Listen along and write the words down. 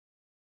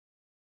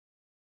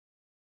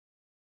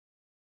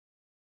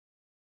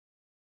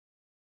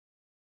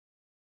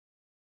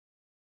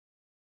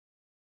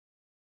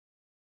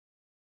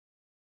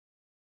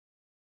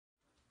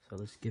So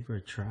let's give her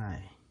a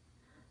try.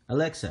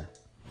 Alexa.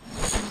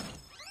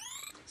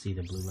 See,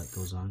 the blue light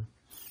goes on.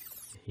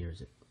 It hears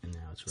it, and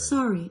now it's ready.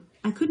 Sorry,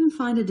 I couldn't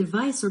find a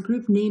device or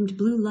group named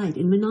Blue Light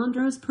in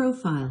Menandro's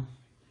profile.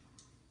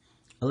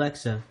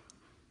 Alexa,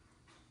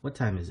 what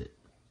time is it?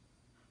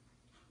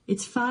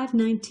 It's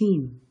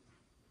 5:19.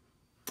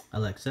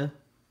 Alexa,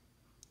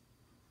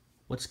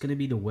 what's going to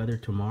be the weather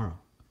tomorrow?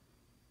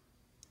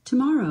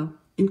 Tomorrow,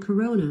 in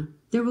Corona,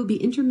 there will be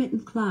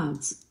intermittent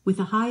clouds, with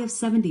a high of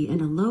 70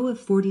 and a low of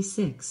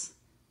 46.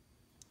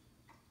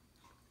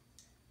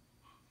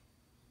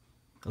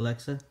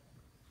 Alexa,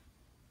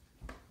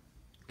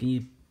 can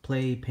you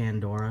play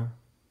Pandora,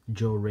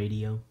 Joe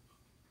Radio?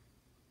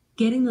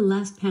 Getting the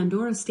last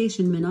Pandora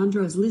station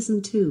Menandro's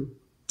listened to.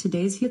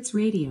 Today's Hits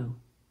Radio.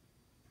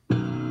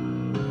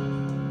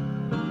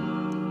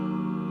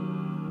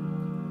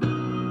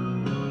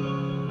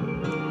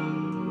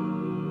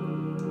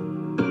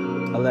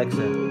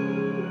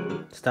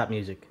 Alexa, stop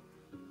music.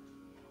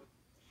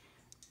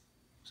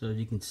 So as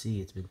you can see,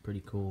 it's been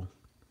pretty cool.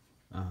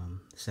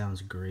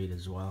 Sounds great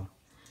as well.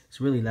 It's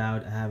really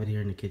loud. I have it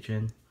here in the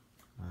kitchen.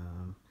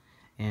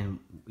 And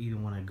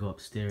even when I go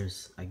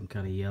upstairs, I can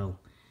kind of yell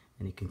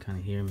and you can kind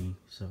of hear me.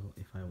 So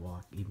if I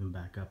walk even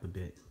back up a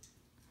bit.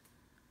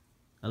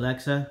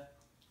 Alexa,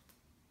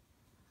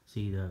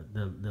 see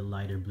the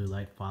lighter blue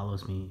light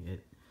follows me.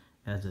 It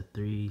has a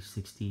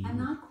 360 I'm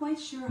not quite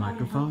sure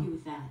microphone. how to help you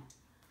with that.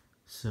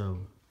 So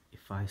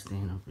if I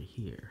stand over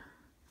here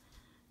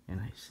and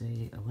I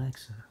say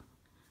Alexa,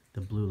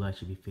 the blue light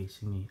should be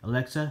facing me.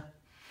 Alexa,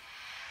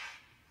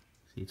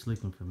 see, it's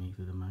looking for me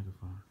through the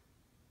microphone.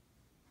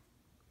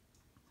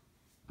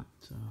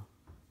 So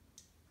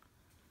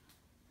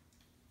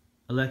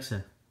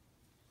Alexa,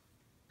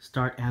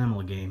 start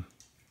animal game.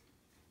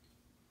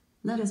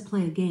 Let us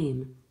play a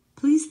game.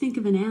 Please think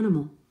of an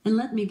animal and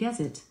let me guess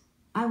it.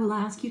 I will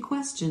ask you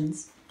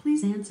questions.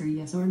 Please answer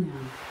yes or no.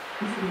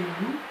 Is it an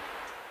animal?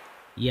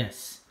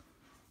 Yes.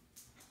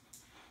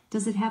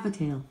 Does it have a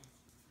tail?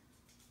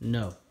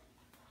 No.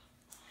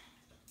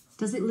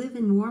 Does it live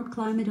in warm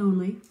climate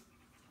only?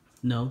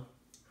 No.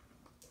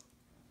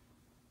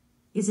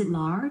 Is it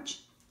large?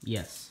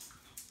 Yes.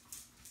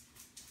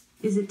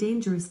 Is it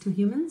dangerous to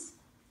humans?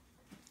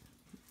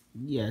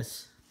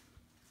 Yes.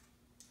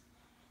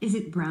 Is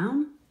it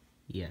brown?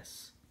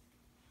 Yes.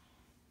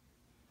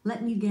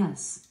 Let me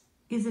guess.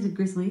 Is it a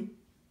grizzly?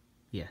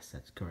 Yes,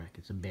 that's correct.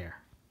 It's a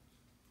bear.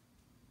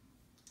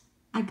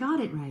 I got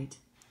it right.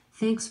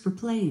 Thanks for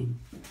playing.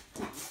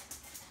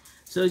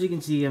 So as you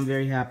can see, I'm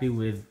very happy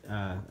with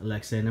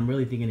Alexa, and I'm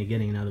really thinking of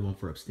getting another one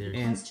for upstairs.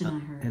 Question I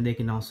heard. And they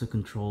can also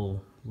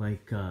control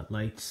like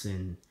lights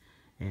and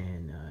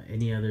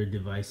any other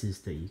devices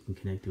that you can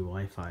connect to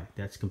Wi-Fi.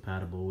 That's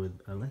compatible with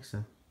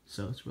Alexa.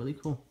 So it's really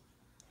cool.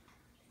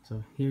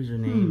 So here's her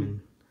name.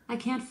 And I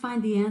can't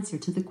find the answer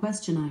to the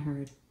question I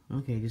heard.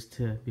 okay,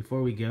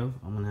 before we go,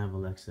 I'm gonna have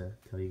Alexa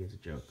tell you guys a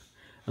joke.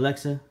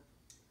 Alexa,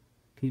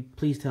 can you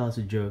please tell us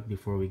a joke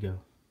before we go?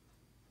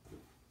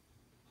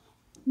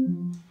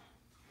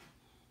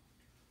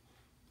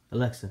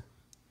 Alexa,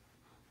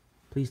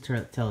 please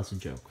tell us a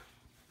joke.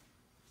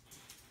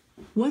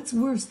 What's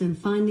worse than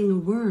finding a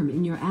worm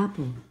in your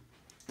apple?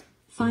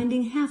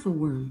 Finding half a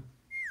worm.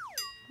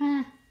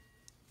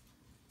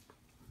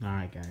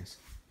 Alright guys,